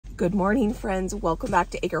Good morning, friends. Welcome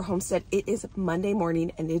back to Acre Homestead. It is Monday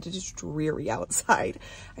morning and it is dreary outside.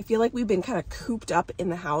 I feel like we've been kind of cooped up in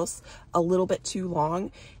the house a little bit too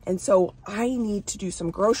long. And so I need to do some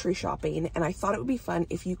grocery shopping, and I thought it would be fun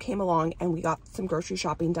if you came along and we got some grocery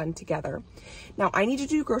shopping done together. Now, I need to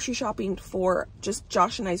do grocery shopping for just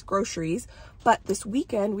Josh and I's groceries, but this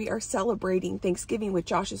weekend we are celebrating Thanksgiving with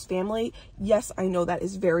Josh's family. Yes, I know that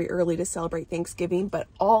is very early to celebrate Thanksgiving, but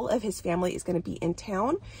all of his family is going to be in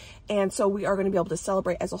town. And so we are going to be able to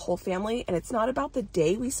celebrate as a whole family. And it's not about the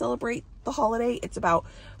day we celebrate the holiday. It's about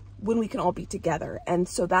when we can all be together. And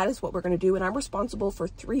so that is what we're going to do. And I'm responsible for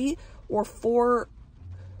 3 or 4,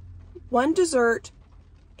 1 dessert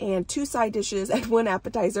and 2 side dishes and 1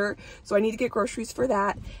 appetizer. So I need to get groceries for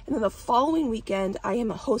that. And then the following weekend, I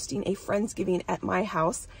am hosting a Friendsgiving at my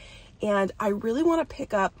house. And I really want to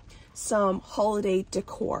pick up some holiday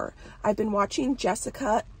decor. I've been watching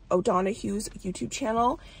Jessica O'Donoghue's YouTube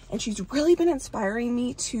channel, and she's really been inspiring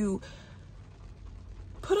me to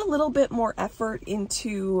put a little bit more effort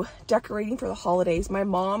into decorating for the holidays. My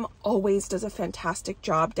mom always does a fantastic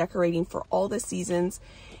job decorating for all the seasons,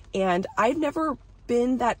 and I've never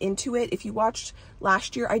been that into it. If you watched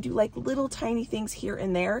last year, I do like little tiny things here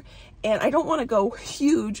and there, and I don't want to go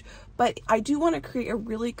huge, but I do want to create a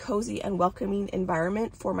really cozy and welcoming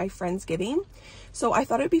environment for my Friendsgiving. So I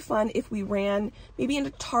thought it'd be fun if we ran maybe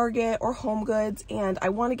into Target or Home Goods, and I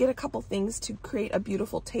want to get a couple things to create a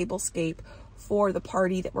beautiful tablescape for the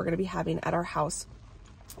party that we're going to be having at our house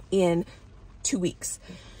in 2 weeks.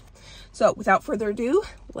 So without further ado,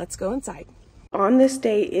 let's go inside. On this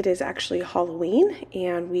day, it is actually Halloween,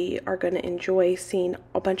 and we are going to enjoy seeing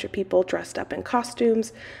a bunch of people dressed up in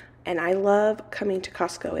costumes. And I love coming to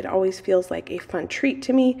Costco. It always feels like a fun treat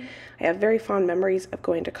to me. I have very fond memories of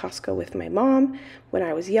going to Costco with my mom when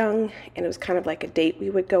I was young, and it was kind of like a date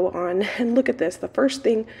we would go on. And look at this. The first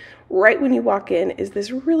thing right when you walk in is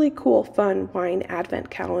this really cool, fun wine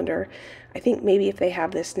advent calendar. I think maybe if they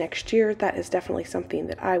have this next year, that is definitely something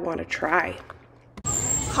that I want to try.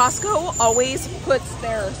 Costco always puts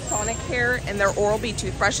their Sonic Hair and their Oral-B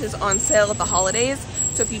toothbrushes on sale at the holidays.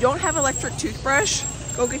 So if you don't have an electric toothbrush,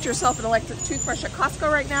 go get yourself an electric toothbrush at Costco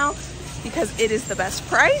right now, because it is the best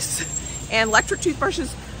price, and electric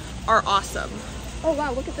toothbrushes are awesome. Oh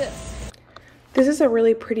wow, look at this. This is a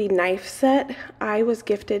really pretty knife set. I was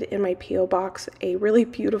gifted in my P.O. box a really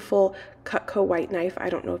beautiful Cutco white knife. I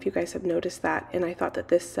don't know if you guys have noticed that, and I thought that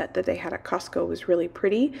this set that they had at Costco was really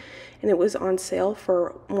pretty, and it was on sale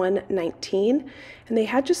for $119, and they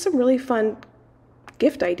had just some really fun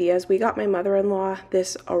gift ideas. We got my mother-in-law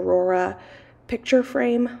this Aurora picture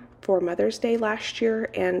frame for Mother's Day last year,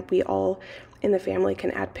 and we all in the family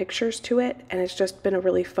can add pictures to it, and it's just been a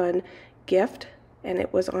really fun gift, and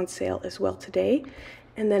it was on sale as well today.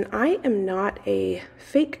 And then I am not a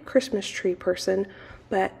fake Christmas tree person,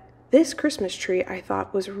 but this Christmas tree I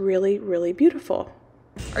thought was really, really beautiful.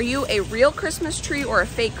 Are you a real Christmas tree or a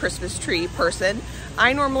fake Christmas tree person?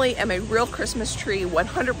 I normally am a real Christmas tree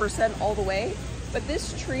 100% all the way. But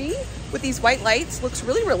this tree with these white lights looks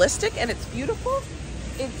really realistic, and it's beautiful.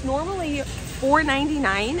 It's normally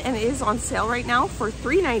 $4.99 and it is on sale right now for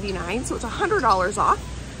 $3.99, so it's $100 off.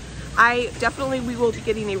 We will be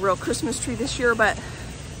getting a real Christmas tree this year, but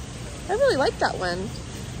I really like that one.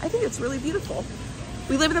 I think it's really beautiful.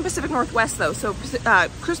 We live in the Pacific Northwest though, so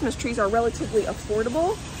Christmas trees are relatively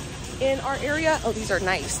affordable in our area. Oh, these are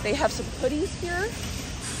nice. They have some hoodies here.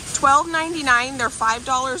 $12.99, they're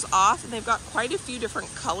 $5 off, and they've got quite a few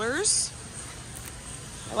different colors.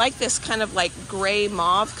 I like this kind of like gray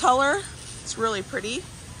mauve color. It's really pretty.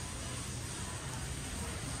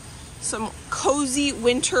 Some cozy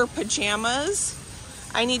winter pajamas.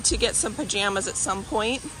 I need to get some pajamas at some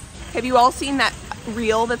point. Have you all seen that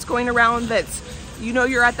reel that's going around that's, you know,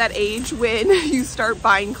 you're at that age when you start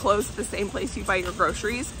buying clothes at the same place you buy your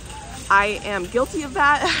groceries? I am guilty of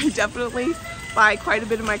that. I definitely buy quite a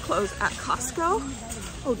bit of my clothes at Costco.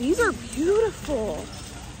 Oh, these are beautiful.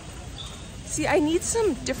 See, I need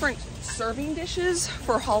some different serving dishes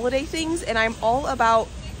for holiday things, and I'm all about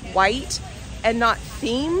white and not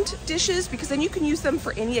themed dishes, because then you can use them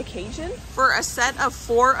for any occasion. For a set of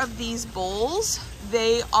 4 of these bowls,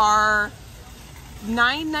 they are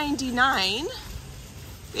 $9.99.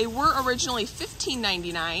 They were originally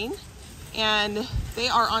 $15.99, and they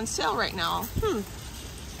are on sale right now.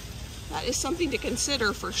 That is something to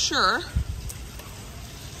consider for sure.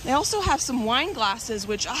 They also have some wine glasses,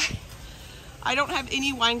 which I don't have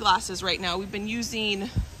any wine glasses right now. We've been using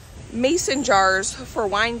mason jars for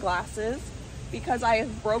wine glasses because I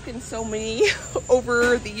have broken so many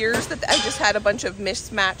over the years that I just had a bunch of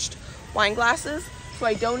mismatched wine glasses. So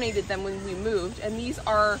I donated them when we moved, and these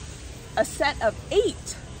are a set of 8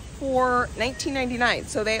 for $19.99.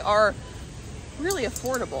 So they are really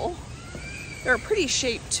affordable. They're a pretty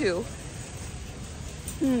shape too.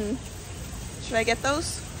 Should I get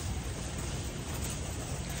those?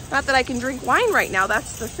 Not that I can drink wine right now,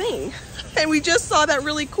 that's the thing. And we just saw that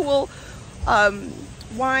really cool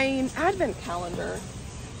wine advent calendar.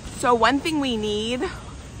 So one thing we need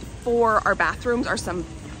for our bathrooms are some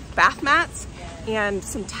bath mats and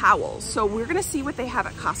some towels. So we're gonna see what they have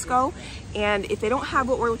at Costco, and if they don't have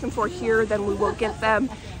what we're looking for here, then we will get them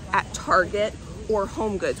at Target or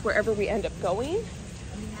Home Goods, wherever we end up going.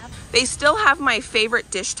 They still have my favorite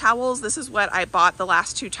dish towels. This is what I bought the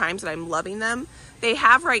last 2 times and I'm loving them. They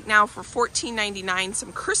have right now for $14.99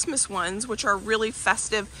 some Christmas ones, which are really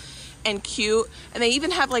festive and cute. And they even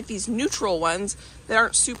have like these neutral ones that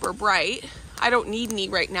aren't super bright. I don't need any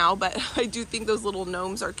right now, but I do think those little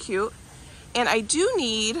gnomes are cute. And I do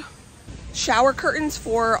need shower curtains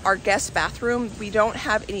for our guest bathroom. We don't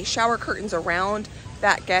have any shower curtains around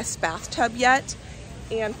that guest bathtub yet.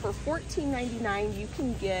 And for $14.99, you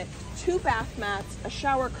can get 2 bath mats, a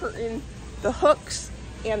shower curtain, the hooks,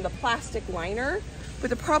 and the plastic liner. But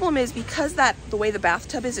the problem is, because the way the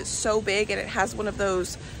bathtub is, it's so big, and it has one of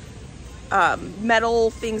those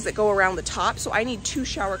metal things that go around the top. So I need 2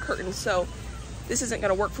 shower curtains. So this isn't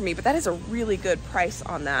gonna work for me, but that is a really good price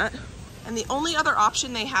on that. And the only other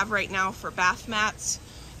option they have right now for bath mats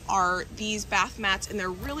are these bath mats, and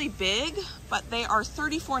they're really big, but they are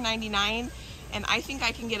 $34.99. And I think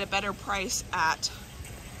I can get a better price at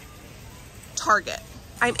Target.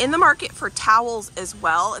 I'm in the market for towels as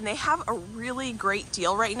well, and they have a really great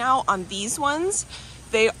deal right now on these ones.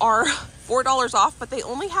 They are $4 off, but they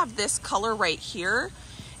only have this color right here.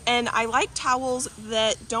 And I like towels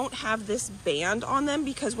that don't have this band on them,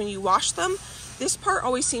 because when you wash them, this part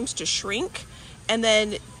always seems to shrink, and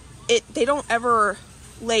then they don't ever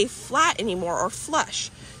lay flat anymore or flush.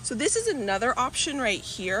 So this is another option right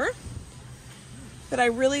here that I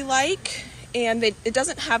really like, and it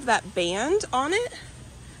doesn't have that band on it.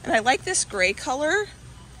 And I like this gray color.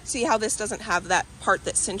 See how this doesn't have that part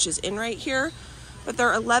that cinches in right here, but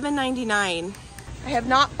they're $11.99. I have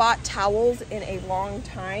not bought towels in a long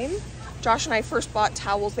time. Josh and I first bought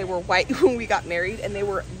towels, they were white when we got married, and they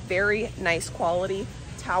were very nice quality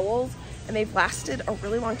towels, and they've lasted a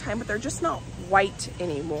really long time, but they're just not white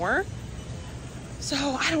anymore. So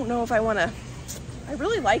I don't know if I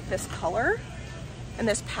really like this color and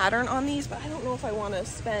this pattern on these, but I don't know if I want to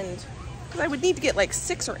spend, because I would need to get like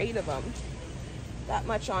 6 or 8 of them, that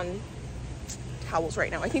much on towels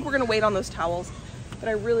right now. I think we're gonna wait on those towels, but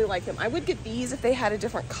I really like them. I would get these if they had a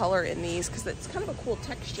different color in these, because it's kind of a cool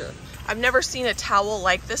texture. I've never seen a towel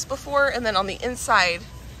like this before, and then on the inside,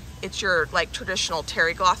 it's your like traditional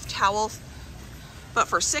terry cloth towel, but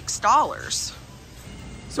for $6.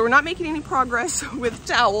 So we're not making any progress with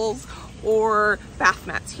towels or bath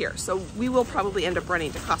mats here. So we will probably end up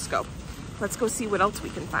running to Costco. Let's go see what else we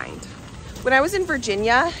can find. When I was in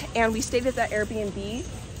Virginia and we stayed at that Airbnb,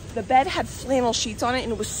 the bed had flannel sheets on it,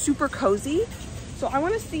 and it was super cozy. So I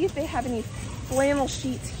want to see if they have any flannel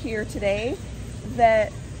sheets here today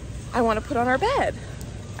that I want to put on our bed.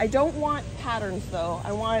 I don't want patterns though.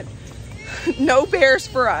 I want no bears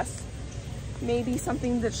for us. Maybe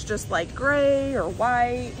something that's just like gray or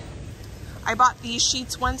white. I bought these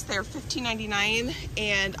sheets once. They're $15.99,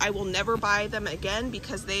 and I will never buy them again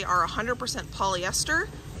because they are 100% polyester.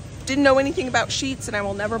 Didn't know anything about sheets, and I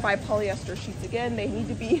will never buy polyester sheets again. They need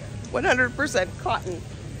to be 100% cotton,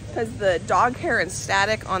 because the dog hair and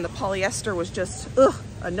static on the polyester was just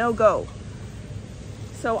a no-go.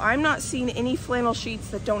 So I'm not seeing any flannel sheets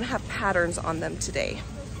that don't have patterns on them today.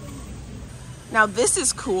 Now this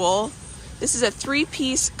is cool. This is a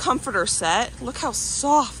 3-piece comforter set. Look how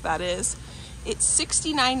soft that is. It's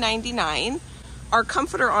 $69.99. Our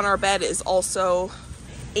comforter on our bed is also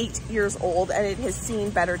 8 years old, and it has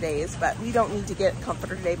seen better days, but we don't need to get a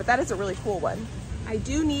comforter today, but that is a really cool one. I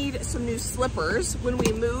do need some new slippers. When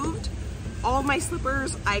we moved, all my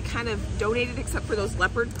slippers I kind of donated, except for those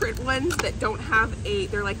leopard print ones that don't have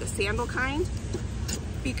they're like the sandal kind,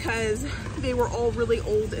 because they were all really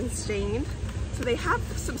old and stained. So they have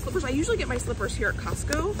some slippers. I usually get my slippers here at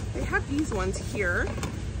Costco. They have these ones here.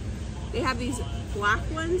 They have these black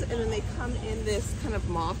ones, and then they come in this kind of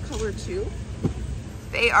mauve color too.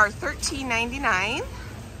 They are $13.99.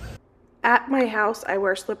 At my house, I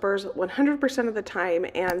wear slippers 100% of the time,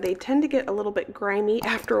 and they tend to get a little bit grimy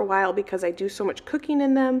after a while because I do so much cooking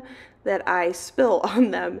in them that I spill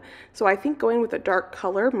on them. So I think going with a dark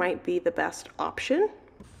color might be the best option.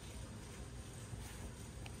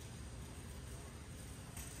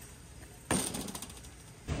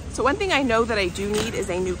 So one thing I know that I do need is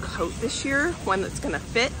a new coat this year, one that's gonna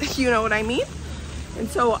fit, you know what I mean? And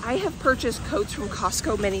so I have purchased coats from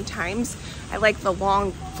Costco many times. I like the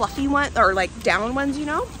long fluffy one, or like down ones, you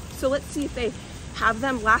know? So let's see if they have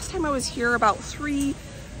them. Last time I was here about 3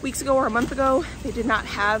 weeks ago or a month ago, they did not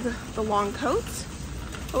have the long coats.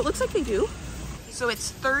 Oh, it looks like they do. So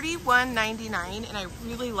it's $31.99, and I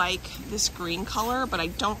really like this green color, but I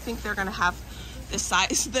don't think they're gonna have the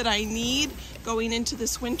size that I need going into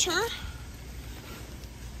this winter.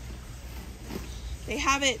 They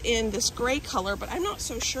have it in this gray color, but I'm not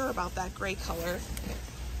so sure about that gray color.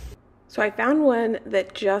 So I found one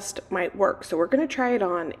that just might work. So we're gonna try it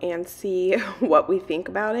on and see what we think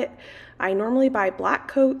about it. I normally buy black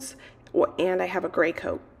coats and I have a gray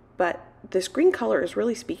coat, but this green color is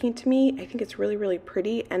really speaking to me. I think it's really, really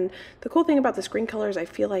pretty. And the cool thing about this green color is I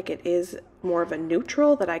feel like it is more of a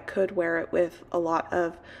neutral, that I could wear it with a lot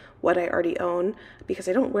of what I already own because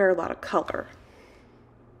I don't wear a lot of color.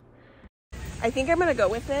 I think I'm gonna go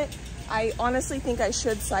with it. I honestly think I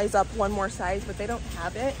should size up one more size, but they don't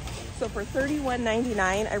have it. So for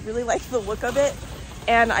 $31.99, I really like the look of it.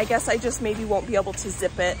 And I guess I just maybe won't be able to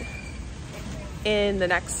zip it in the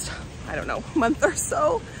next, I don't know, month or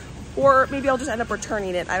so. Or maybe I'll just end up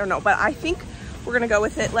returning it, I don't know. But I think we're gonna go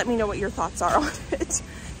with it. Let me know what your thoughts are on it.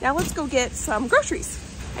 Now let's go get some groceries.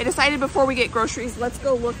 I decided before we get groceries, let's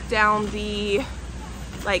go look down the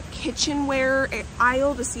like kitchenware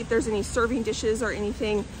aisle to see if there's any serving dishes or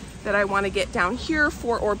anything that I want to get down here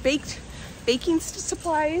for, or baking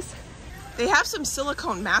supplies. They have some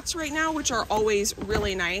silicone mats right now, which are always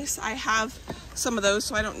really nice. I have some of those,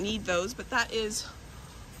 so I don't need those, but that is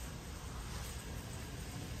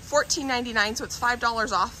 $14.99, so it's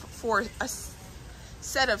 $5 off for a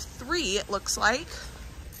set of 3, it looks like.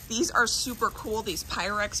 These are super cool, these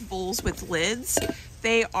Pyrex bowls with lids.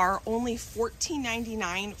 They are only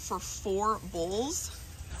 $14.99 for 4 bowls.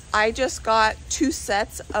 I just got 2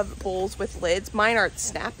 sets of bowls with lids. Mine are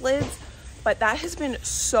snap lids, but that has been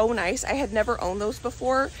so nice. I had never owned those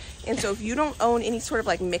before. And so if you don't own any sort of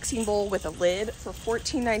like mixing bowl with a lid for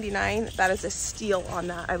 $14.99, that is a steal on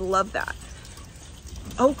that. I love that.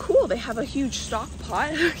 Oh, cool, they have a huge stock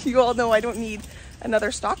pot. You all know I don't need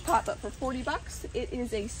another stock pot, but for 40 bucks, it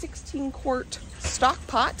is a 16-quart stock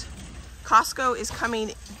pot. Costco is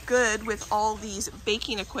coming good with all these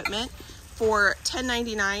baking equipment. For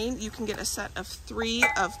 $10.99, you can get a set of 3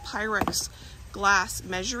 of Pyrex glass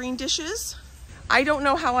measuring dishes. I don't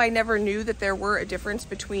know how I never knew that there were a difference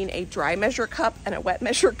between a dry measure cup and a wet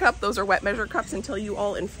measure cup. Those are wet measure cups until you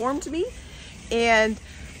all informed me. And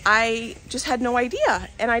I just had no idea.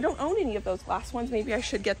 And I don't own any of those glass ones. Maybe I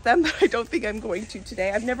should get them, but I don't think I'm going to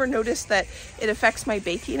today. I've never noticed that it affects my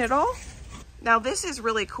baking at all. Now this is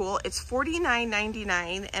really cool. It's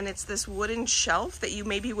 $49.99, and it's this wooden shelf that you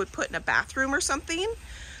maybe would put in a bathroom or something.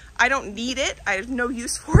 I don't need it. I have no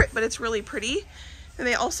use for it, but it's really pretty. And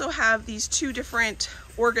they also have these 2 different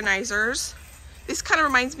organizers. This kind of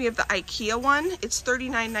reminds me of the IKEA one. It's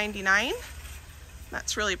 $39.99.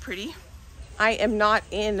 That's really pretty. I am not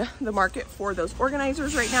in the market for those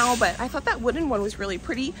organizers right now, but I thought that wooden one was really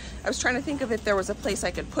pretty. I was trying to think of if there was a place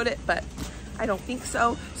I could put it, but I don't think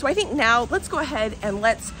so. So I think now let's go ahead and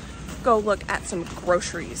let's go look at some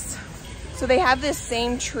groceries. So they have this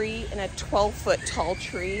same tree in a 12-foot tall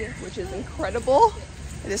tree, which is incredible.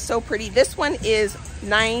 It is so pretty. This one is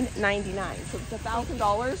 $9.99, so it's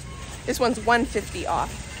 $1,000. This one's $150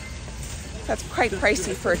 off. That's quite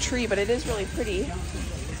pricey for a tree, but it is really pretty.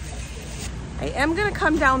 I am gonna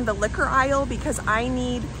come down the liquor aisle because I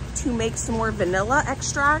need to make some more vanilla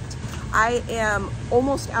extract. I am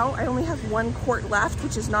almost out. I only have 1 quart left,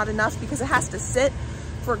 which is not enough because it has to sit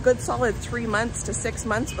for a good solid 3 months to 6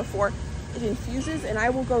 months before it infuses, and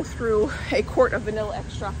I will go through a quart of vanilla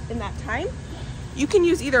extract in that time. You can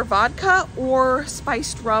use either vodka or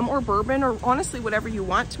spiced rum or bourbon, or honestly whatever you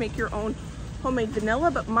want to make your own homemade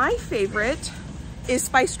vanilla, but my favorite is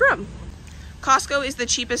spiced rum. Costco is the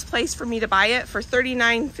cheapest place for me to buy it. For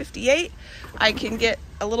 $39.58, I can get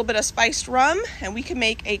a little bit of spiced rum, and we can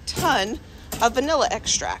make a ton of vanilla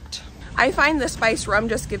extract. I find the spiced rum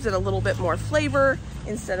just gives it a little bit more flavor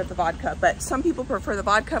instead of the vodka, but some people prefer the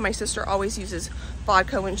vodka. My sister always uses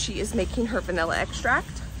vodka when she is making her vanilla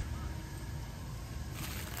extract.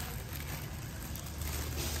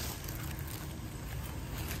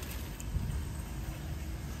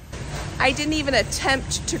 I didn't even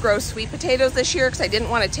attempt to grow sweet potatoes this year because I didn't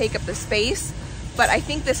want to take up the space. But I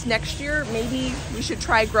think this next year, maybe we should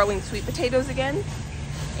try growing sweet potatoes again.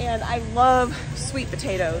 And I love sweet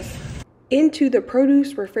potatoes. Into the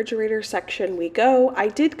produce refrigerator section we go. I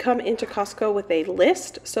did come into Costco with a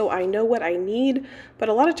list, so I know what I need, but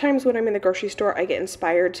a lot of times when I'm in the grocery store, I get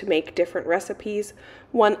inspired to make different recipes.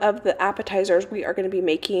 One of the appetizers we are going to be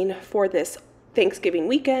making for this Thanksgiving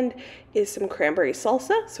weekend is some cranberry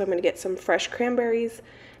salsa, so I'm going to get some fresh cranberries.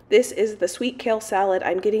 This is the sweet kale salad.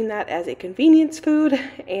 I'm getting that as a convenience food,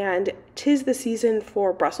 and 'tis the season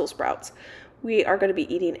for Brussels sprouts. We are going to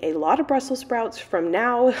be eating a lot of Brussels sprouts from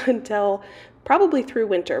now until probably through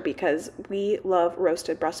winter because we love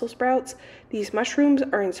roasted Brussels sprouts. These mushrooms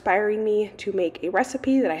are inspiring me to make a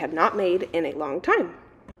recipe that I have not made in a long time.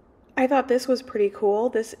 I thought this was pretty cool.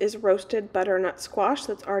 This is roasted butternut squash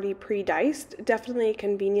that's already pre-diced. Definitely a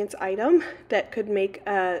convenience item that could make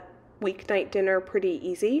a weeknight dinner pretty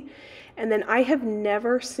easy. And then I have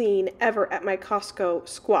never seen ever at my Costco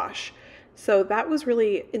squash. So that was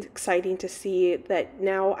really exciting to see that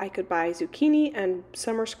now I could buy zucchini and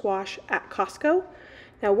summer squash at Costco.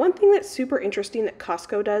 Now, one thing that's super interesting that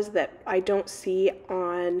Costco does that I don't see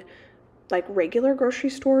on like regular grocery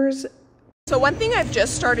stores. So one thing I've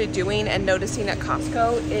just started doing and noticing at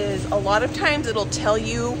Costco is a lot of times it'll tell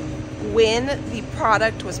you when the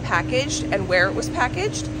product was packaged and where it was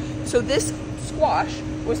packaged. So this squash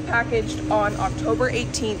was packaged on October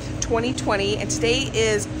 18th, 2020, and today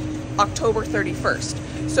is October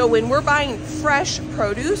 31st. So when we're buying fresh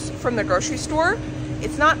produce from the grocery store,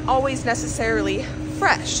 it's not always necessarily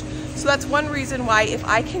fresh. So that's one reason why if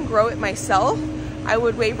I can grow it myself, I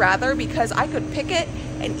would way rather, because I could pick it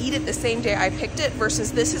and eat it the same day I picked it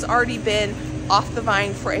versus this has already been off the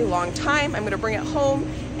vine for a long time. I'm gonna bring it home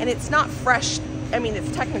and it's not fresh. I mean,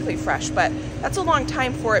 it's technically fresh, but that's a long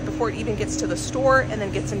time for it before it even gets to the store and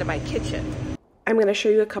then gets into my kitchen. I'm going to show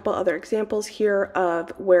you a couple other examples here of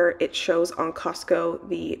where it shows on Costco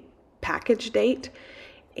the package date,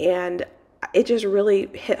 and it just really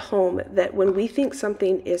hit home that when we think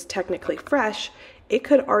something is technically fresh, it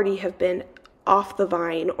could already have been off the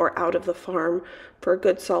vine or out of the farm for a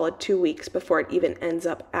good solid 2 weeks before it even ends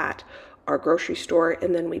up at our grocery store,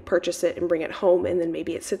 and then we purchase it and bring it home, and then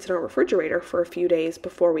maybe it sits in our refrigerator for a few days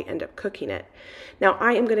before we end up cooking it. Now,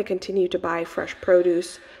 I am going to continue to buy fresh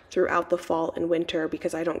produce throughout the fall and winter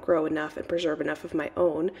because I don't grow enough and preserve enough of my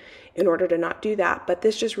own in order to not do that, but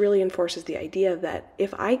this just really enforces the idea that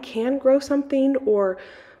if I can grow something or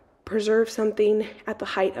preserve something at the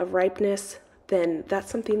height of ripeness, then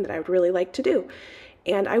that's something that I would really like to do.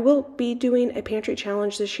 And I will be doing a pantry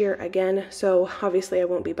challenge this year again, so obviously I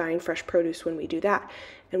won't be buying fresh produce when we do that,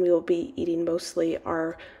 and we will be eating mostly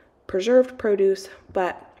our preserved produce,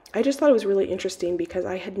 but I just thought it was really interesting because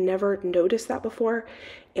I had never noticed that before,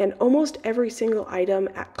 and almost every single item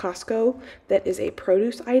at Costco that is a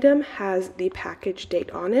produce item has the package date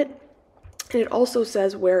on it, and it also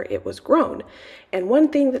says where it was grown. And one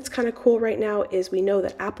thing that's kind of cool right now is we know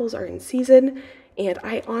that apples are in season, and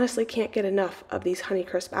I honestly can't get enough of these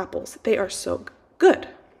Honeycrisp apples. They are so good.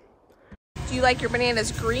 Do you like your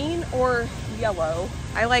bananas green or yellow?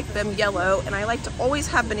 I like them yellow, and I like to always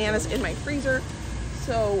have bananas in my freezer.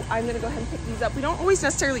 So I'm gonna go ahead and pick these up. We don't always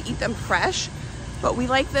necessarily eat them fresh, but we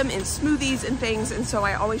like them in smoothies and things, and so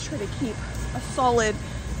I always try to keep a solid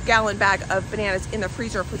gallon bag of bananas in the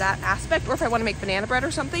freezer for that aspect, or if I wanna make banana bread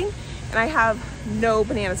or something, and I have no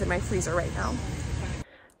bananas in my freezer right now.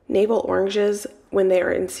 Navel oranges, when they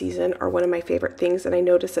are in season, are one of my favorite things, and I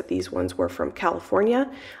noticed that these ones were from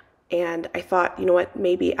California, and I thought, you know what,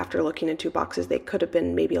 maybe after looking in 2 boxes, they could have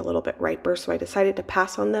been maybe a little bit riper, so I decided to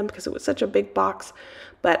pass on them because it was such a big box,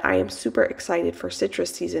 but I am super excited for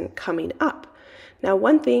citrus season coming up. Now,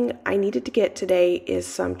 one thing I needed to get today is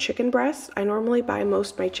some chicken breasts. I normally buy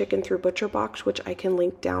most of my chicken through ButcherBox, which I can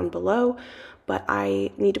link down below, but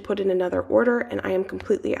I need to put in another order, and I am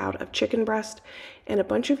completely out of chicken breast. And a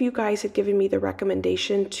bunch of you guys had given me the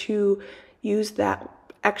recommendation to use that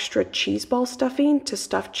extra cheese ball stuffing to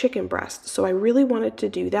stuff chicken breast. So I really wanted to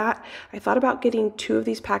do that. I thought about getting 2 of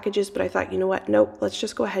these packages, but I thought, you know what, nope, let's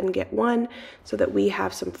just go ahead and get 1 so that we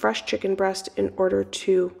have some fresh chicken breast in order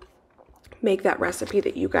to make that recipe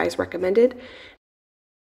that you guys recommended.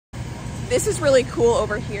 This is really cool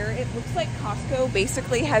over here. It looks like Costco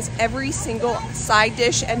basically has every single side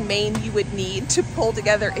dish and main you would need to pull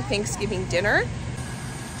together a Thanksgiving dinner.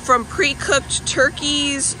 From pre-cooked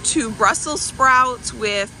turkeys to Brussels sprouts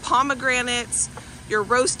with pomegranates, your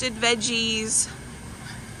roasted veggies,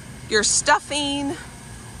 your stuffing,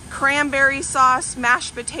 cranberry sauce,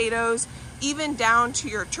 mashed potatoes, even down to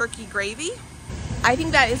your turkey gravy. I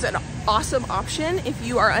think that is an awesome option if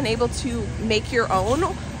you are unable to make your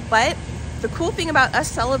own, but the cool thing about us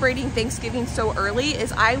celebrating Thanksgiving so early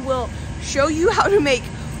is I will show you how to make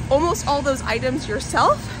almost all those items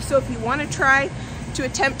yourself. So if you want to try to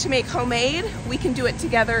attempt to make homemade, we can do it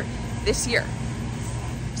together this year.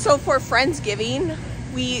 So for Friendsgiving,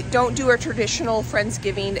 we don't do a traditional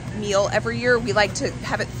Friendsgiving meal every year. We like to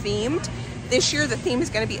have it themed. This year the theme is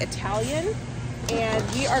going to be Italian, and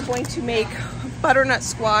we are going to make butternut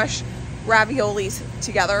squash raviolis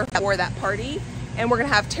together for that party. And we're going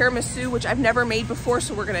to have tiramisu, which I've never made before,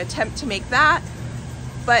 so we're going to attempt to make that.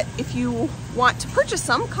 But if you want to purchase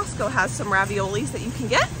some, Costco has some raviolis that you can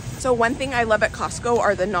get. So one thing I love at Costco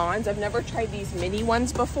are the naans. I've never tried these mini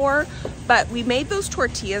ones before, but we made those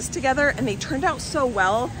tortillas together and they turned out so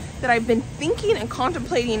well that I've been thinking and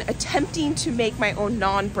contemplating attempting to make my own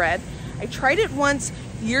naan bread. I tried it once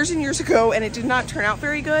years and years ago and it did not turn out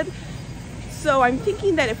very good. So I'm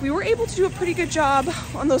thinking that if we were able to do a pretty good job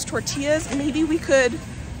on those tortillas, maybe we could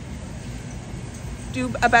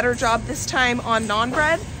do a better job this time on naan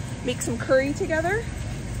bread, make some curry together.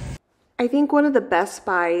 I think one of the best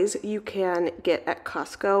buys you can get at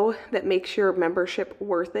Costco that makes your membership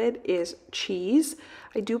worth it is cheese.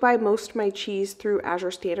 I do buy most of my cheese through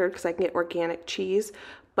Azure Standard because I can get organic cheese.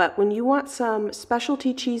 But when you want some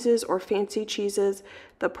specialty cheeses or fancy cheeses,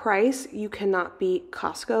 the price, you cannot beat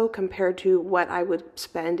Costco compared to what I would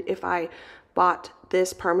spend if I bought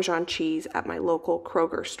this Parmesan cheese at my local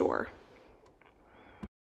Kroger store.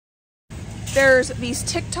 There's these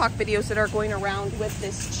TikTok videos that are going around with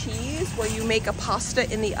this cheese where you make a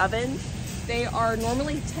pasta in the oven. They are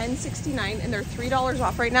normally $10.69 and they're $3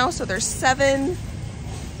 off right now, so they're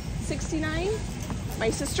 $7.69. My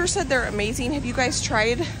sister said they're amazing. Have you guys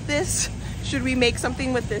tried this? Should we make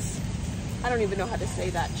something with this? I don't even know how to say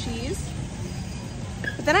that, cheese.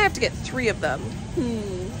 But then I have to get 3 of them.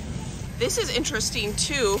 This is interesting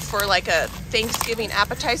too for like a Thanksgiving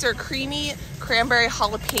appetizer. Creamy cranberry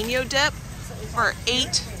jalapeno dip for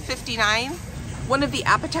 $8.59. One of the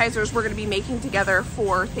appetizers we're going to be making together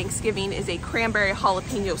for Thanksgiving is a cranberry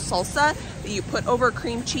jalapeno salsa that you put over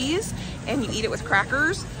cream cheese and you eat it with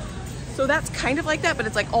crackers. So that's kind of like that, but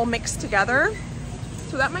it's like all mixed together.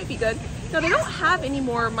 So that might be good. Now they don't have any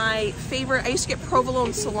more of my favorite. I used to get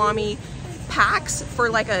provolone salami packs for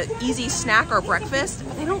like a easy snack or breakfast.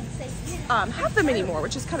 They don't have them anymore,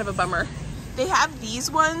 which is kind of a bummer. They have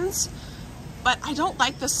these ones, but I don't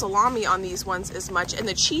like the salami on these ones as much, and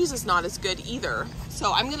the cheese is not as good either.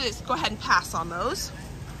 So I'm gonna go ahead and pass on those.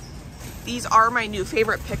 These are my new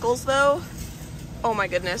favorite pickles though. Oh my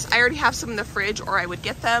goodness, I already have some in the fridge, or I would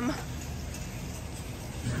get them.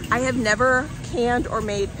 I have never canned or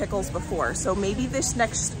made pickles before, so maybe this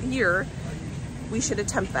next year we should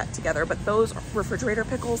attempt that together, but those refrigerator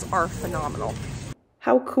pickles are phenomenal.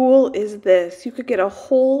 How cool is this? You could get a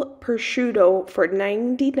whole prosciutto for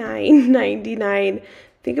 $99.99.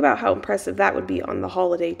 Think about how impressive that would be on the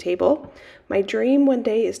holiday table. My dream one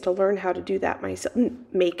day is to learn how to do that myself.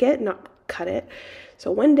 Make it, not cut it.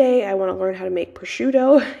 So one day I want to learn how to make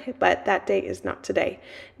prosciutto, but that day is not today.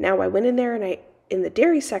 Now I went in there and in the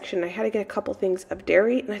dairy section, I had to get a couple things of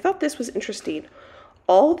dairy, and I thought this was interesting.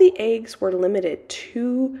 All the eggs were limited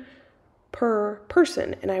to per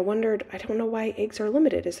person, and I wondered, I don't know why eggs are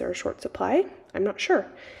limited. Is there a short supply? I'm not sure.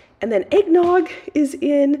 And then eggnog is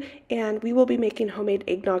in, and we will be making homemade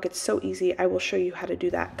eggnog. It's so easy. I will show you how to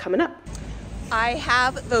do that coming up. I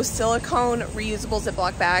have those silicone reusable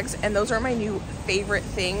Ziploc bags, and those are my new favorite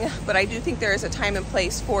thing, but I do think there is a time and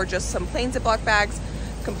place for just some plain Ziploc bags,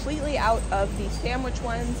 completely out of the sandwich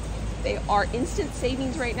ones. They are instant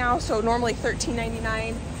savings right now, so normally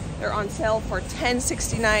 $13.99. They're on sale for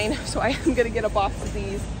 $10.69, so I am gonna get a box of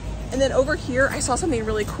these. And then over here, I saw something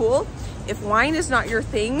really cool. If wine is not your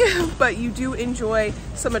thing, but you do enjoy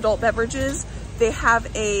some adult beverages, they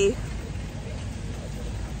have a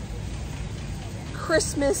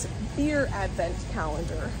Christmas beer advent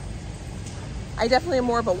calendar. I definitely am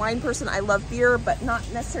more of a wine person. I love beer, but not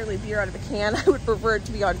necessarily beer out of a can. I would prefer it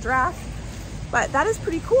to be on draft, but that is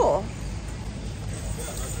pretty cool.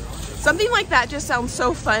 Something like that just sounds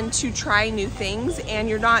so fun to try new things, and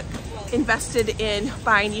you're not invested in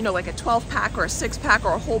buying, you know, like a 12-pack or a 6-pack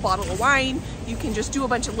or a whole bottle of wine. You can just do a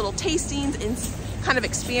bunch of little tastings and kind of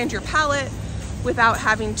expand your palate without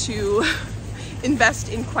having to invest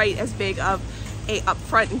in quite as big of a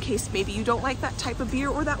upfront in case maybe you don't like that type of beer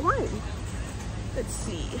or that wine. Let's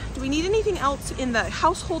see, do we need anything else in the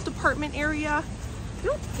household department area? I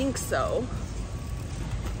don't think so.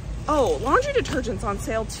 Oh, laundry detergent's on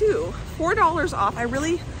sale too. $4 off. I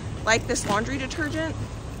really like this laundry detergent.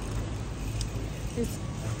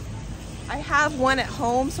 I have one at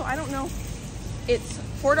home, so I don't know. It's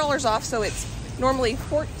 $4 off, so it's normally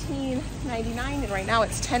 $14.99, and right now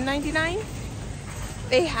it's $10.99.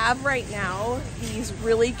 They have right now these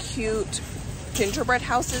really cute gingerbread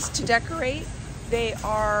houses to decorate. They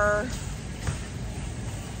are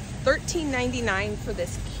 $13.99 for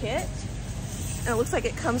this kit. And it looks like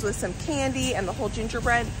it comes with some candy and the whole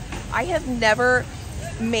gingerbread. I have never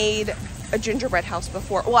made a gingerbread house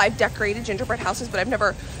before. Well, I've decorated gingerbread houses, but I've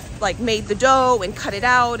never like made the dough and cut it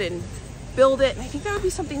out and build it. And I think that would be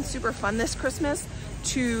something super fun this Christmas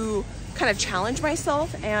to kind of challenge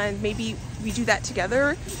myself, and maybe we do that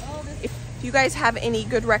together. If you guys have any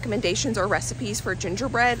good recommendations or recipes for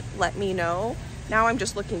gingerbread, let me know. Now I'm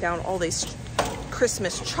just looking down all these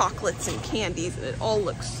Christmas chocolates and candies, and it all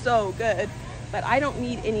looks so good, but I don't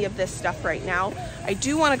need any of this stuff right now. I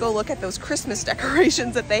do want to go look at those Christmas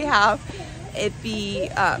decorations that they have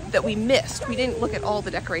that we missed. We didn't look at all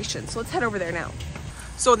the decorations, so let's head over there now.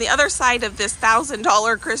 So on the other side of this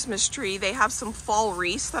 $1,000 Christmas tree, they have some fall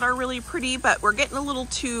wreaths that are really pretty, but we're getting a little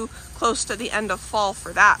too close to the end of fall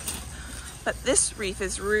for that. But this wreath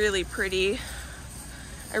is really pretty.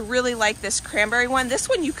 I really like this cranberry one. This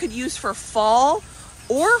one you could use for fall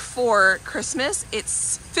or for Christmas.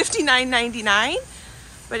 It's $59.99,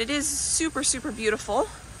 but it is super, super beautiful.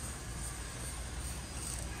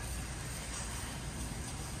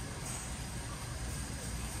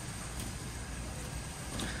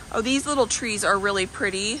 Oh, these little trees are really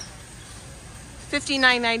pretty.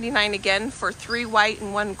 $59.99 again for 3 white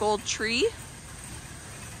and 1 gold tree.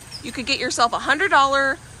 You could get yourself a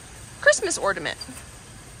 $100 Christmas ornament.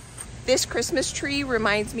 This Christmas tree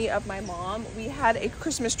reminds me of my mom. We had a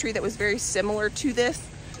Christmas tree that was very similar to this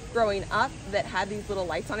growing up that had these little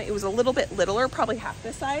lights on it. It was a little bit littler, probably half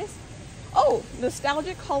this size. Oh,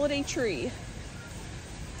 nostalgic holiday tree.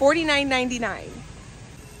 $49.99.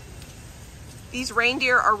 These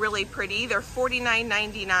reindeer are really pretty. They're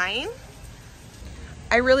 $49.99.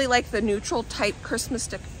 I really like the neutral type Christmas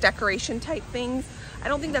decoration type things. I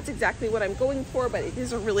don't think that's exactly what I'm going for, but it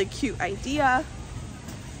is a really cute idea.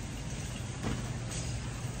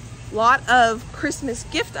 Lot of Christmas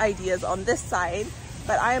gift ideas on this side,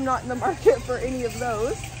 but I am not in the market for any of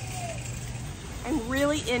those. I'm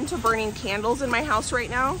really into burning candles in my house right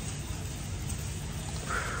now.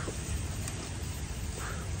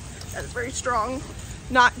 That is very strong.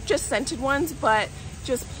 Not just scented ones, but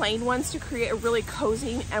just plain ones to create a really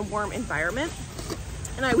cozy and warm environment.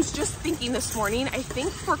 And I was just thinking this morning, I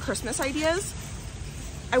think for Christmas ideas,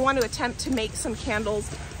 I want to attempt to make some candles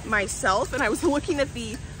myself. And I was looking at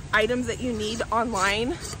the items that you need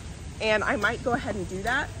online, and I might go ahead and do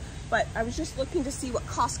that. But I was just looking to see what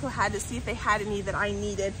Costco had, to see if they had any that I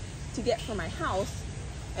needed to get for my house.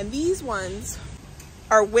 And these ones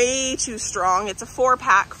are way too strong. It's a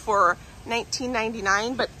 4-pack for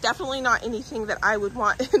 $19.99, but definitely not anything that I would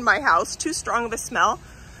want in my house. Too strong of a smell.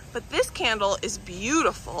 But this candle is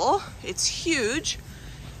beautiful. It's huge.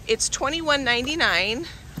 It's $21.99.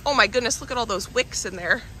 Oh my goodness, look at all those wicks in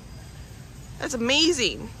there. That's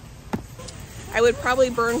amazing. I would probably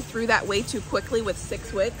burn through that way too quickly with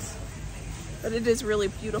 6 wicks, but it is really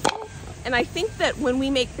beautiful. And I think that when we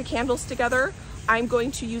make the candles together, I'm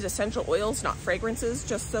going to use essential oils, not fragrances,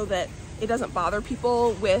 just so that it doesn't bother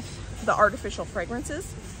people with the artificial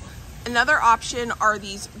fragrances. Another option are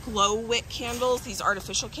these glow wick candles, these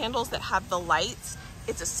artificial candles that have the lights.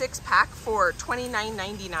 It's a 6-pack for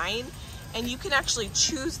 $29.99, and you can actually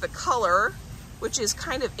choose the color, which is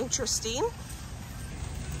kind of interesting.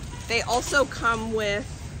 They also come with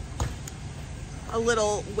a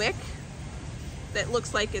little wick that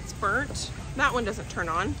looks like it's burnt. That one doesn't turn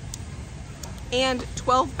on. And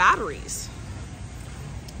 12 batteries.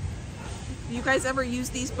 You guys ever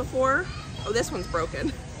used these before? Oh, this one's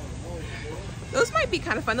broken. Those might be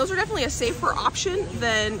kind of fun. Those are definitely a safer option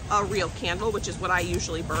than a real candle, which is what I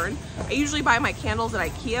usually burn. I usually buy my candles at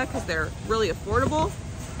IKEA because they're really affordable.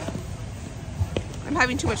 I'm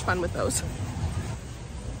having too much fun with those.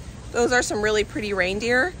 Those are some really pretty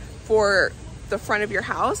reindeer for the front of your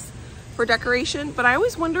house for decoration, but I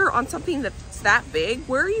always wonder on something that's that big,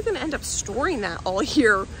 where are you going to end up storing that all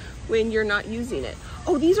year when you're not using it?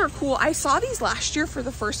 Oh, these are cool. I saw these last year for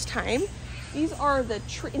the first time. These are the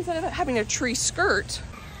tree, instead of having a tree skirt,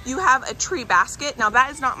 you have a tree basket. Now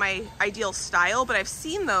that is not my ideal style, but I've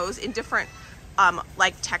seen those in different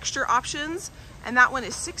like texture options, and that one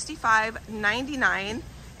is $65.99,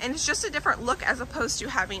 and it's just a different look as opposed to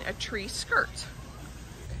having a tree skirt.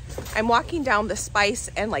 I'm walking down the spice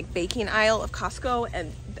and like baking aisle of Costco,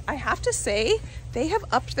 and I have to say they have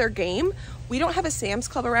upped their game. We don't have a Sam's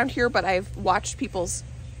Club around here, but I've watched people's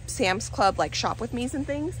Sam's Club like shop with me's and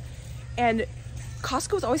things, and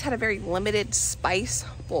Costco's always had a very limited spice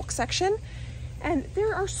bulk section, And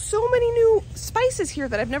there are so many new spices here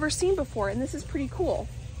that I've never seen before, and this is pretty cool,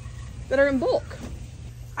 that are in bulk.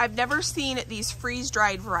 I've never seen these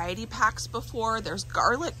freeze-dried variety packs before. There's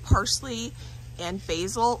garlic, parsley, and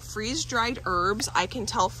basil. Freeze-dried herbs, I can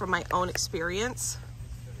tell from my own experience.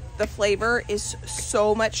 The flavor is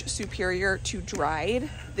so much superior to dried,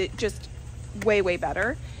 that just way, way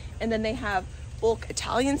better. And then they have bulk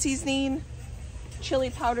Italian seasoning, chili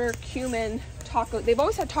powder, cumin, taco. They've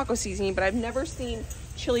always had taco seasoning, but I've never seen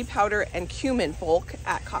chili powder and cumin bulk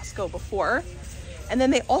at Costco before. And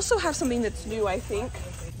then they also have something that's new, I think,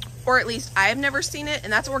 or at least I've never seen it,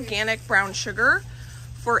 and that's organic brown sugar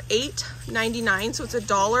for $8.99. So it's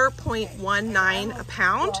 $1.19 a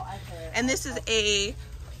pound. And this is a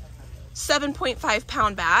 7.5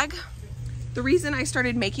 pound bag. The reason I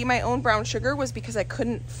started making my own brown sugar was because I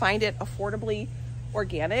couldn't find it affordably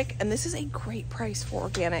organic, and this is a great price for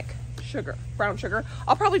organic sugar, brown sugar.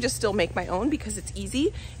 I'll probably just still make my own because it's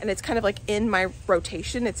easy and it's kind of like in my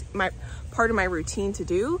rotation. It's my part of my routine to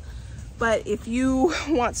do. But if you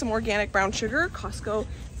want some organic brown sugar, Costco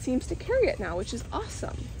seems to carry it now, which is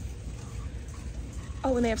awesome.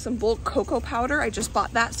 Oh, and they have some bulk cocoa powder. I just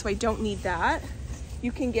bought that, so I don't need that.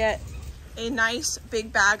 You can get a nice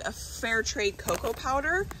big bag of fair trade cocoa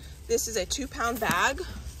powder. This is a 2-pound bag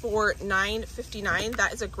for $9.59.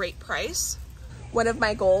 That is a great price. One of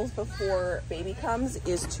my goals before baby comes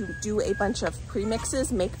is to do a bunch of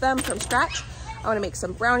pre-mixes, make them from scratch. I want to make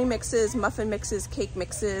some brownie mixes, muffin mixes, cake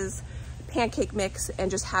mixes, pancake mix, and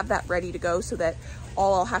just have that ready to go so that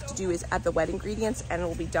all I'll have to do is add the wet ingredients and it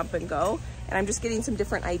will be dump and go. And I'm just getting some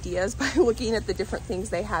different ideas by looking at the different things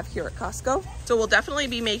they have here at Costco. So we'll definitely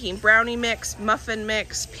be making brownie mix, muffin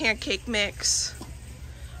mix, pancake mix.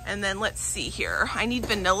 And then let's see here. I need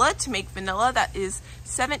vanilla to make vanilla. That is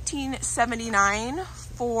 $17.79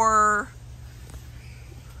 for,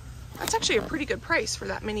 that's actually a pretty good price for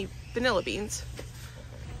that many vanilla beans.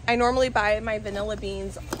 I normally buy my vanilla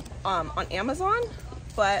beans on Amazon,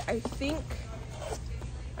 but I think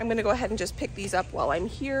I'm gonna go ahead and just pick these up while I'm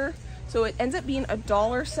here. So it ends up being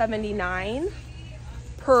 $1.79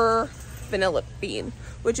 per vanilla bean,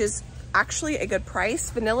 which is actually a good price.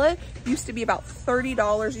 Vanilla used to be about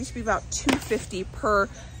 $30, used to be about $2.50 per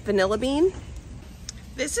vanilla bean.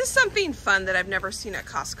 This is something fun that I've never seen at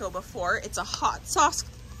Costco before. It's a hot sauce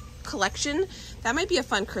collection. That might be a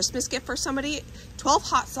fun Christmas gift for somebody. 12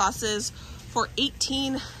 hot sauces for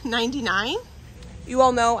 $18.99. You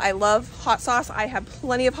all know I love hot sauce. I have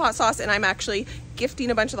plenty of hot sauce, and I'm actually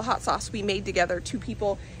gifting a bunch of the hot sauce we made together to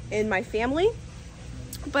people in my family.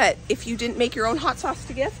 But if you didn't make your own hot sauce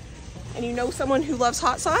to gift, and you know someone who loves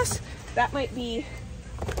hot sauce, that might be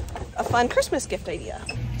a fun Christmas gift idea.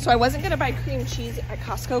 So I wasn't gonna buy cream cheese at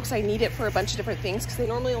Costco because I need it for a bunch of different things, because they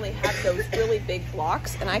normally only have those really big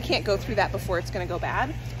blocks, and I can't go through that before it's gonna go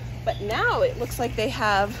bad. But now it looks like they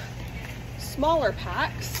have smaller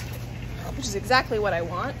packs, which is exactly what I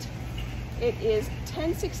want. It is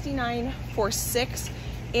 $10.69 for 6.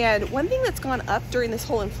 And one thing that's gone up during this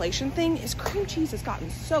whole inflation thing is cream cheese has gotten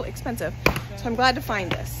so expensive. So I'm glad to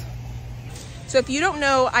find this. So if you don't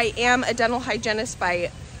know, I am a dental hygienist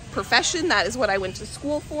by profession. That is what I went to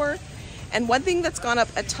school for. And one thing that's gone up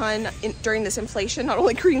a ton during this inflation, not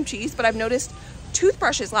only cream cheese, but I've noticed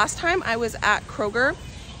toothbrushes. Last time I was at Kroger,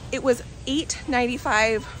 it was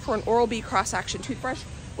 $8.95 for an Oral-B cross-action toothbrush,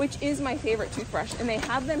 which is my favorite toothbrush. And they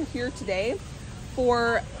have them here today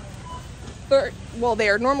for, well, they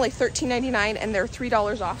are normally $13.99 and they're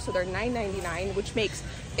 $3 off, so they're $9.99, which makes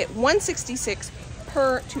it $166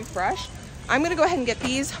 per toothbrush. I'm gonna go ahead and get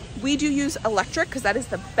these. We do use electric because that is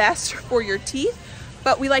the best for your teeth,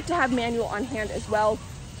 but we like to have manual on hand as well.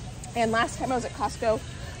 And last time I was at Costco,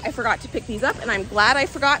 I forgot to pick these up, and I'm glad I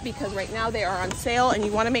forgot because right now they are on sale and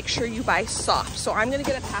you wanna make sure you buy soft. So I'm gonna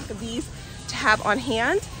get a pack of these to have on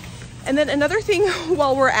hand. And then another thing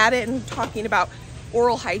while we're at it and talking about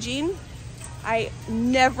oral hygiene, I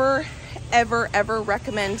never, ever, ever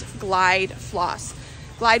recommend Glide floss.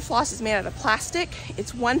 Glide floss is made out of plastic.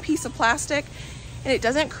 It's one piece of plastic and it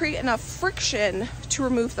doesn't create enough friction to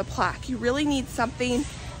remove the plaque. You really need something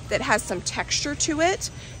that has some texture to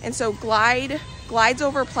it. And so glides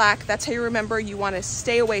over plaque. That's how you remember you want to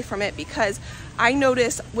stay away from it, because I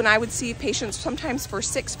notice when I would see patients sometimes for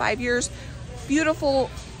 6-5 years,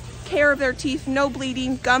 beautiful care of their teeth, no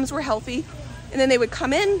bleeding, gums were healthy, and then they would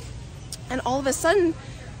come in and all of a sudden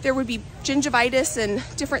there would be gingivitis and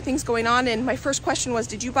different things going on. And my first question was,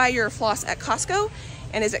 did you buy your floss at Costco?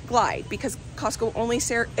 And is it Glide? Because Costco only,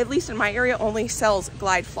 at least in my area, only sells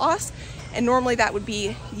Glide floss. And normally that would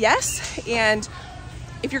be yes. And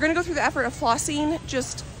if you're gonna go through the effort of flossing,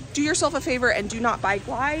 just do yourself a favor and do not buy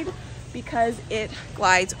Glide. because it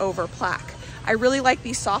glides over plaque. I really like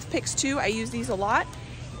these soft picks too. I use these a lot.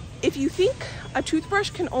 If you think a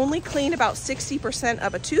toothbrush can only clean about 60%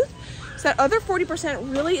 of a tooth, so that other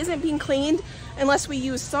 40% really isn't being cleaned unless we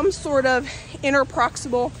use some sort of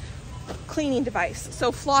interproximal cleaning device.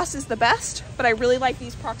 So floss is the best, but I really like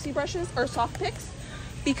these proxy brushes or soft picks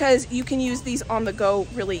because you can use these on the go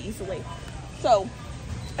really easily. So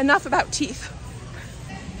enough about teeth.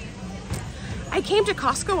 I came to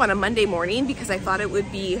Costco on a Monday morning because I thought it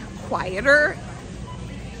would be quieter.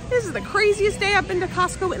 This is the craziest day I've been to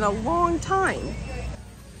Costco in a long time.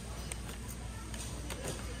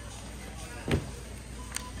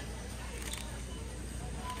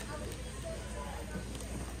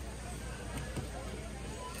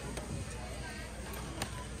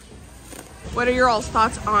 What are your all's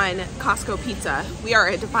thoughts on Costco pizza? We are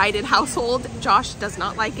a divided household. Josh does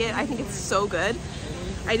not like it. I think it's so good.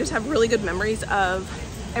 I just have really good memories of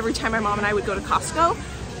every time my mom and I would go to Costco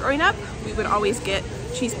growing up, we would always get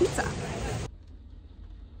cheese pizza.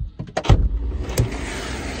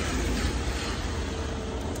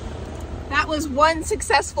 That was one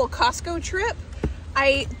successful Costco trip.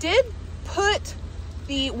 I did put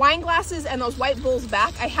the wine glasses and those white bowls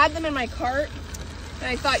back. I had them in my cart and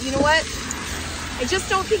I thought, you know what? I just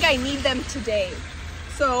don't think I need them today.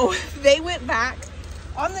 So they went back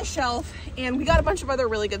on the shelf and we got a bunch of other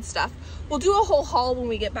really good stuff. We'll do a whole haul when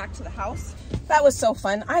we get back to the house. That was so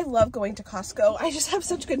fun. I love going to Costco. I just have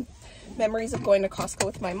such good memories of going to Costco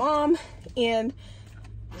with my mom. And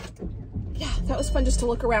yeah, that was fun just to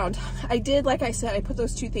look around. I did, like I said, I put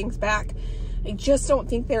those two things back. I just don't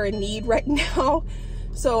think they're in need right now.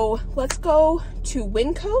 So let's go to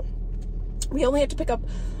Winco. We only have to pick up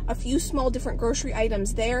a few small different grocery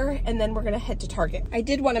items there, and then we're gonna head to Target. I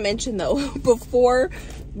did want to mention though, before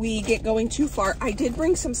we get going too far, I did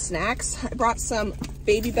bring some snacks. I brought some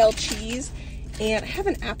Baby Bell cheese, and I have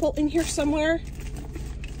an apple in here somewhere.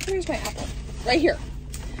 Where's my apple? Right here.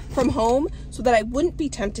 From home, so that I wouldn't be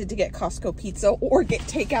tempted to get Costco pizza or get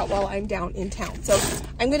takeout while I'm down in town. So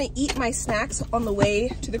I'm gonna eat my snacks on the way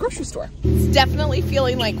to the grocery store. It's definitely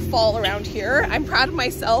feeling like fall around here. I'm proud of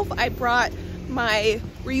myself. I brought my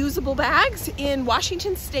reusable bags. In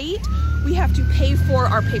Washington State, we have to pay for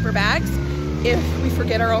our paper bags if we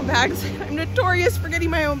forget our own bags. I'm notorious for getting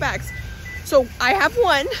my own bags. So I have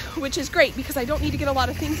one, which is great because I don't need to get a lot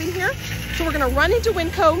of things in here. So we're gonna run into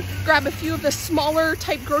Winco, grab a few of the smaller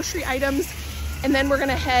type grocery items, and then we're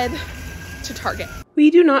gonna head to Target.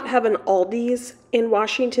 We do not have an Aldi's in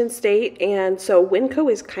Washington State, and so Winco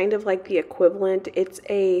is kind of like the equivalent. It's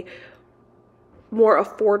a more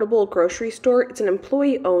affordable grocery store. It's an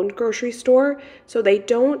employee-owned grocery store, so they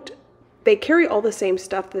carry all the same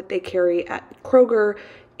stuff that they carry at Kroger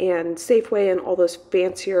and Safeway and all those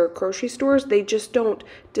fancier grocery stores. They just don't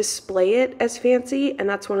display it as fancy, and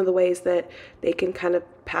that's one of the ways that they can kind of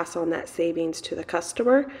pass on that savings to the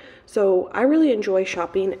customer. So I really enjoy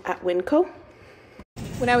shopping at Winco.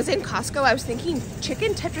 When I was in Costco, I was thinking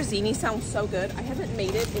chicken tetrazzini sounds so good. I haven't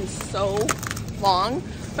made it in so long,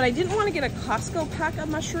 but I didn't want to get a Costco pack of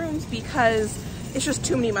mushrooms because it's just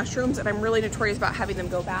too many mushrooms and I'm really notorious about having them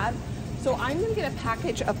go bad. So I'm gonna get a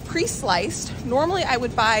package of pre-sliced. Normally I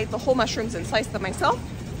would buy the whole mushrooms and slice them myself,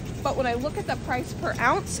 but when I look at the price per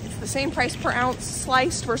ounce, it's the same price per ounce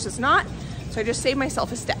sliced versus not, so I just saved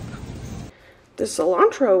myself a step. The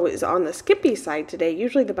cilantro is on the skippy side today.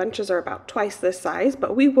 Usually the bunches are about twice this size,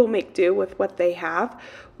 but we will make do with what they have.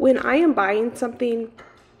 When I am buying something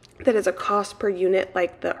that is a cost per unit,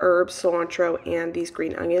 like the herbs, cilantro, and these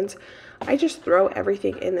green onions, I just throw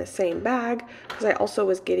everything in the same bag because I also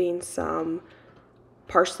was getting some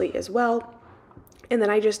parsley as well. And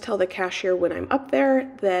then I just tell the cashier when I'm up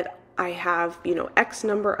there that I have, you know, X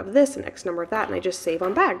number of this and X number of that, and I just save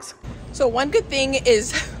on bags. So one good thing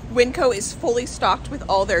is Winco is fully stocked with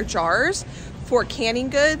all their jars for canning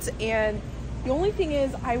goods, and the only thing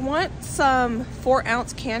is I want some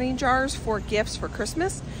 4-ounce canning jars for gifts for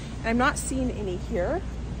Christmas, and I'm not seeing any here.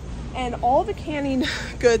 And all the canning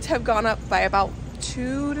goods have gone up by about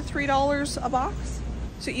 $2 to $3 a box.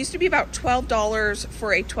 So it used to be about $12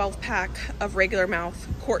 for a 12-pack of regular mouth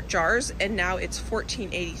quart jars, and now it's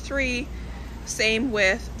 $14.83. Same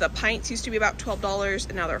with the pints, used to be about $12,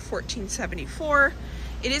 and now they're $14.74.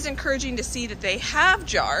 It is encouraging to see that they have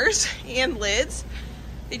jars and lids.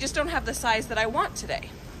 They just don't have the size that I want today.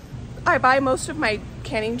 I buy most of my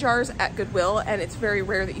canning jars at Goodwill, and it's very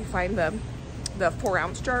rare that you find the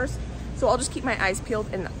 4-ounce jars. So I'll just keep my eyes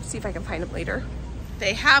peeled and see if I can find them later.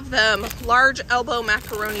 They have them large elbow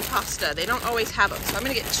macaroni pasta. They don't always have them, so I'm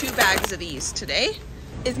gonna get 2 bags of these today.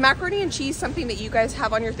 Is macaroni and cheese something that you guys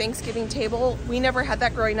have on your Thanksgiving table? We never had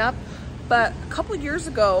that growing up. but a couple years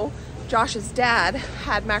ago, Josh's dad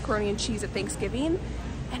had macaroni and cheese at Thanksgiving,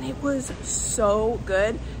 and it was so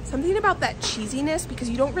good. Something about that cheesiness, because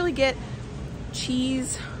you don't really get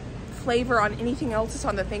cheese flavor on anything else that's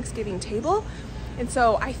on the Thanksgiving table. And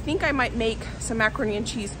so I think I might make some macaroni and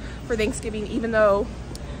cheese for Thanksgiving, even though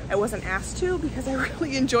I wasn't asked to, because I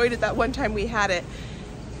really enjoyed it that one time we had it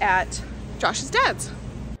at Josh's dad's.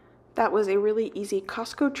 That was a really easy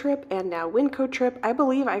Costco trip and now Winco trip. I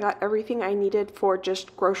believe I got everything I needed for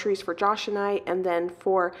just groceries for Josh and I, and then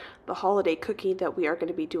for the holiday cooking that we are going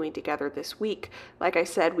to be doing together this week. Like I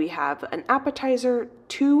said, we have an appetizer,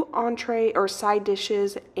 2 entree or side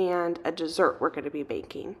dishes, and a dessert we're going to be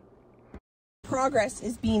making. Progress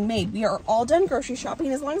is being made. We are all done grocery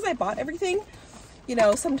shopping. As long as I bought everything, you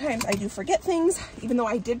know, sometimes I do forget things, even though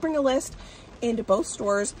I did bring a list into both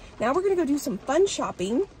stores. Now we're going to go do some fun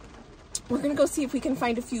shopping. We're going to go see if we can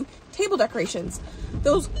find a few table decorations.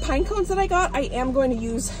 Those pine cones that I got, I am going to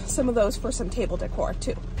use some of those for some table decor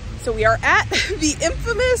too. So we are at the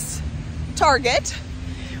infamous Target.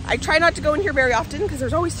 I try not to go in here very often because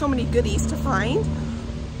there's always so many goodies to find.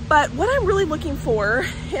 But what I'm really looking for,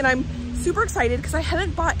 and I'm super excited because I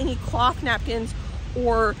haven't bought any cloth napkins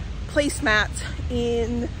or placemats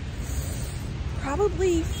in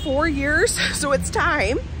probably 4 years, so it's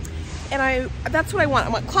time. And that's what I want. I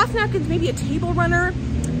want cloth napkins, maybe a table runner,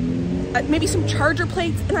 maybe some charger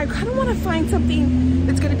plates, and I kind of want to find something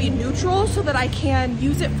that's going to be neutral so that I can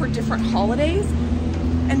use it for different holidays.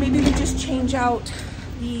 And maybe we just change out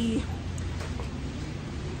the,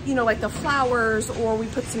 you know, like the flowers, or we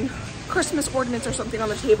put some Christmas ornaments or something on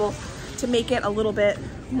the table to make it a little bit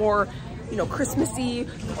more, you know, Christmassy,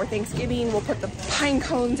 or Thanksgiving. We'll put the pine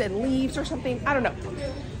cones and leaves or something. I don't know.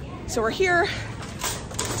 So we're here.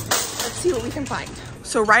 Let's see what we can find.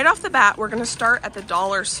 So right off the bat, we're gonna start at the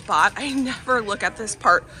dollar spot. I never look at this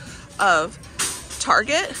part of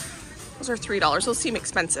Target. Those are $3. Those seem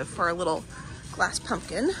expensive for a little glass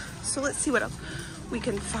pumpkin. So let's see what else we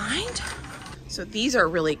can find. So these are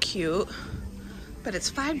really cute, but it's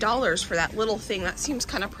 $5 for that little thing. That seems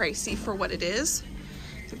kind of pricey for what it is.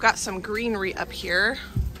 We've got some greenery up here.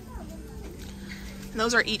 And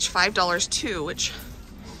those are each $5 too, which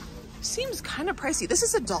seems kind of pricey. This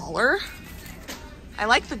is $1. I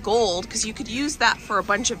like the gold because you could use that for a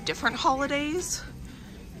bunch of different holidays.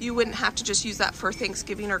 You wouldn't have to just use that for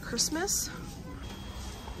Thanksgiving or Christmas.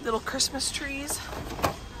 Little Christmas trees.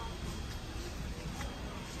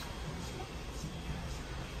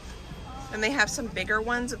 And they have some bigger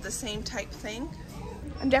ones of the same type thing.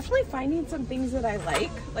 I'm definitely finding some things that I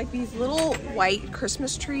like these little white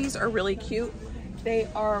Christmas trees are really cute. They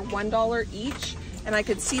are $1 each. And I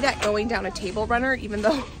could see that going down a table runner, even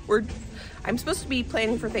though I'm supposed to be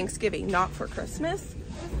planning for Thanksgiving, not for Christmas.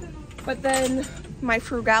 But then my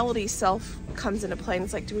frugality self comes into play, and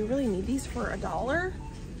it's like, do we really need these for $1?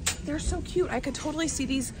 They're so cute. I could totally see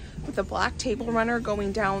these with a black table runner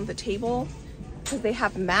going down the table, because they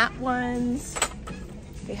have matte ones,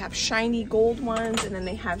 they have shiny gold ones, and then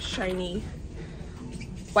they have shiny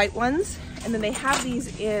white ones. And then they have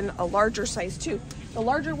these in a larger size too. The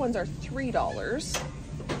larger ones are $3.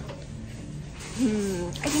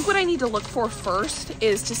 I think what I need to look for first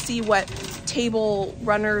is to see what table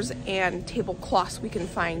runners and tablecloths we can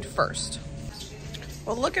find first.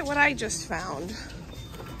 Well, look at what I just found.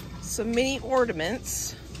 Some mini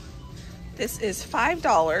ornaments. This is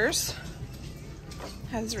 $5.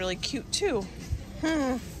 That's really cute too.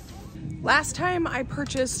 Last time I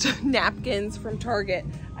purchased napkins from Target,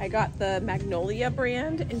 I got the Magnolia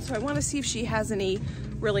brand, and so I want to see if she has any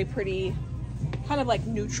really pretty kind of like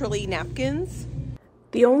neutrally napkins.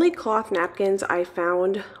 The only cloth napkins I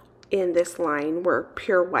found in this line were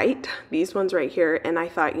pure white, these ones right here, and I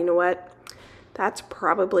thought, you know what, that's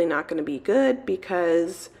probably not going to be good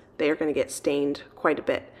because they are going to get stained quite a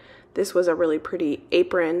bit. This was a really pretty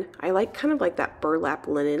apron. I like kind of like that burlap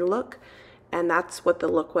linen look, and that's what the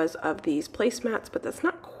look was of these placemats, but that's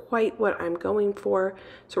not quite what I'm going for,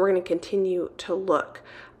 so we're going to continue to look.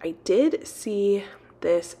 I did see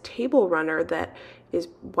this table runner that is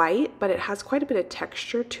white, but it has quite a bit of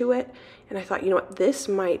texture to it, and I thought, you know what, this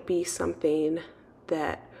might be something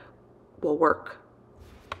that will work.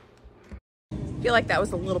 I feel like that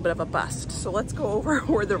was a little bit of a bust, so let's go over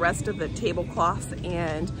where the rest of the tablecloths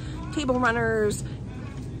and table runners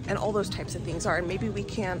and all those types of things are, and maybe we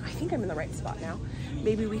can, I think I'm in the right spot now,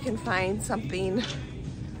 maybe we can find something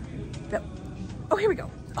that, oh, here we go.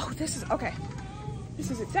 Oh, this is, okay. This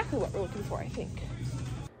is exactly what we're looking for, I think.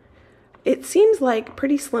 It seems like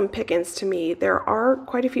pretty slim pickings to me. There are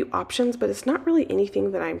quite a few options, but it's not really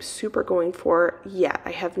anything that I'm super going for yet.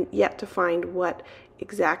 I haven't yet to find what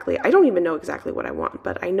exactly, I don't even know exactly what I want,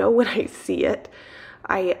 but I know when I see it.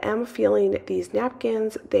 I am feeling these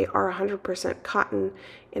napkins. They are 100% cotton,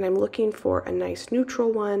 and I'm looking for a nice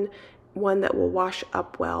neutral one that will wash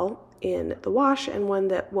up well in the wash, and one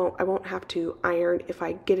that I won't have to iron if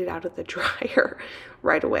I get it out of the dryer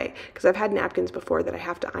right away, because I've had napkins before that I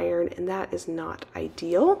have to iron, and that is not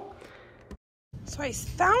ideal. So I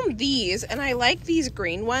found these, and I like these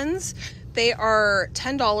green ones. They are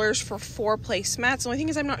 $10 for 4 placemats. The only thing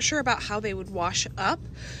is I'm not sure about how they would wash up.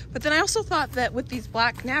 But then I also thought that with these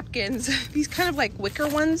black napkins, these kind of like wicker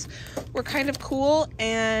ones were kind of cool.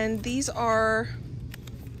 And these are,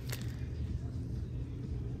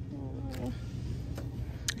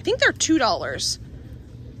 I think they're $2.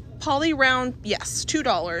 Poly round, yes,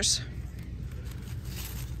 $2.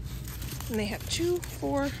 And they have 2,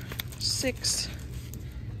 4, 6,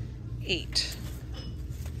 8.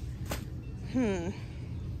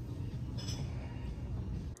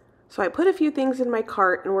 So I put a few things in my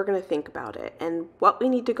cart, and we're going to think about it. And what we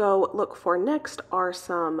need to go look for next are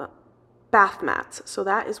some bath mats. So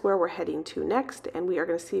that is where we're heading to next, and we are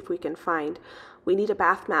going to see if we can find. We need a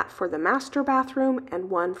bath mat for the master bathroom and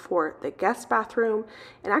one for the guest bathroom.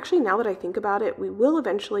 And actually, now that I think about it, we will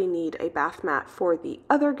eventually need a bath mat for the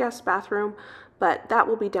other guest bathroom, but that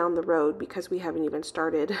will be down the road because we haven't even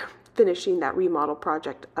started finishing that remodel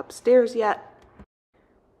project upstairs yet.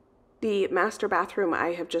 The master bathroom,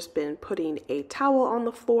 I have just been putting a towel on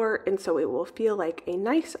the floor, and so it will feel like a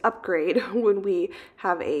nice upgrade when we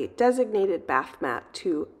have a designated bath mat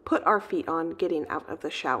to put our feet on getting out of the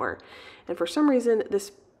shower. And for some reason,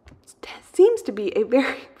 this seems to be a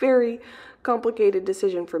very, very complicated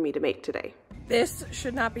decision for me to make today. This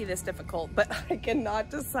should not be this difficult, but I cannot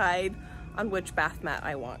decide on which bath mat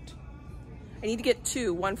I want. I need to get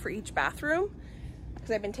 2, one for each bathroom,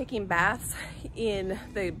 because I've been taking baths in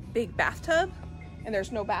the big bathtub and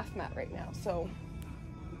there's no bath mat right now. So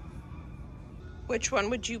which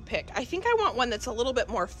one would you pick? I think I want one that's a little bit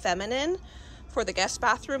more feminine for the guest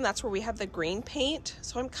bathroom. That's where we have the green paint.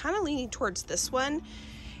 So I'm kind of leaning towards this one.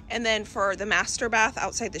 And then for the master bath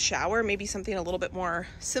outside the shower, maybe something a little bit more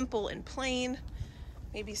simple and plain.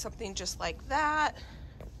 Maybe something just like that.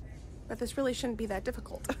 But this really shouldn't be that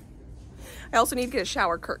difficult. I also need to get a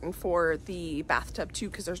shower curtain for the bathtub too,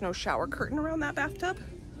 because there's no shower curtain around that bathtub.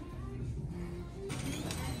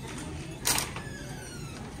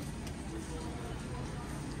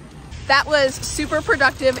 That was super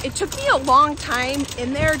productive. It took me a long time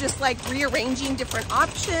in there, just like rearranging different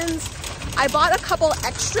options. I bought a couple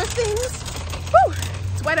extra things. Whew,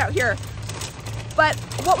 it's wet out here. But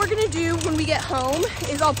what we're gonna do when we get home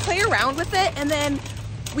is I'll play around with it, and then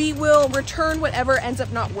we will return whatever ends up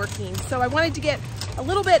not working. So I wanted to get a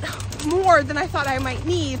little bit more than I thought I might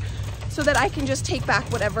need so that I can just take back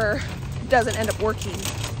whatever doesn't end up working.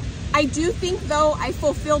 I do think though I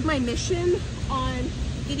fulfilled my mission on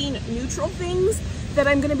getting neutral things that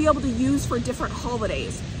I'm gonna be able to use for different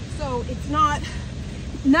holidays. So it's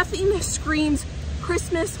nothing screams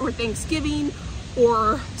Christmas or Thanksgiving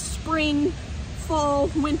or spring, fall,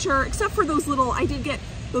 winter, except for those little, I did get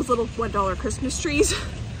those little $1 Christmas trees.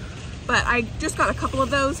 But I just got a couple of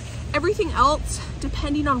those. Everything else,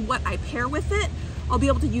 depending on what I pair with it, I'll be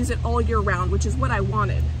able to use it all year round, which is what I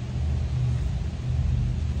wanted.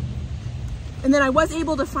 And then I was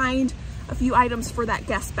able to find a few items for that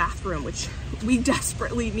guest bathroom, which we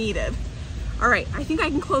desperately needed. All right, I think I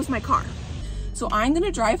can close my car. So I'm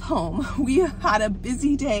gonna drive home. We had a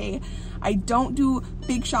busy day. I don't do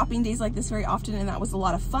big shopping days like this very often, and that was a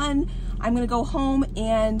lot of fun. I'm gonna go home,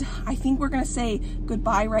 and I think we're gonna say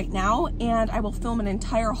goodbye right now, and I will film an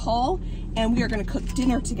entire haul, and we are gonna cook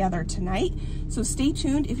dinner together tonight. So stay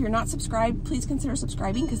tuned. If you're not subscribed, please consider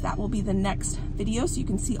subscribing, because that will be the next video, so you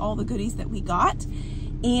can see all the goodies that we got,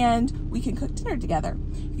 and we can cook dinner together.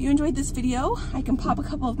 If you enjoyed this video, I can pop a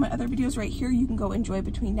couple of my other videos right here. You can go enjoy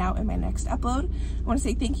between now and my next upload. I wanna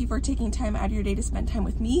say thank you for taking time out of your day to spend time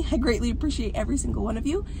with me. I greatly appreciate every single one of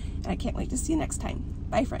you, and I can't wait to see you next time.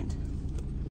 Bye, friend.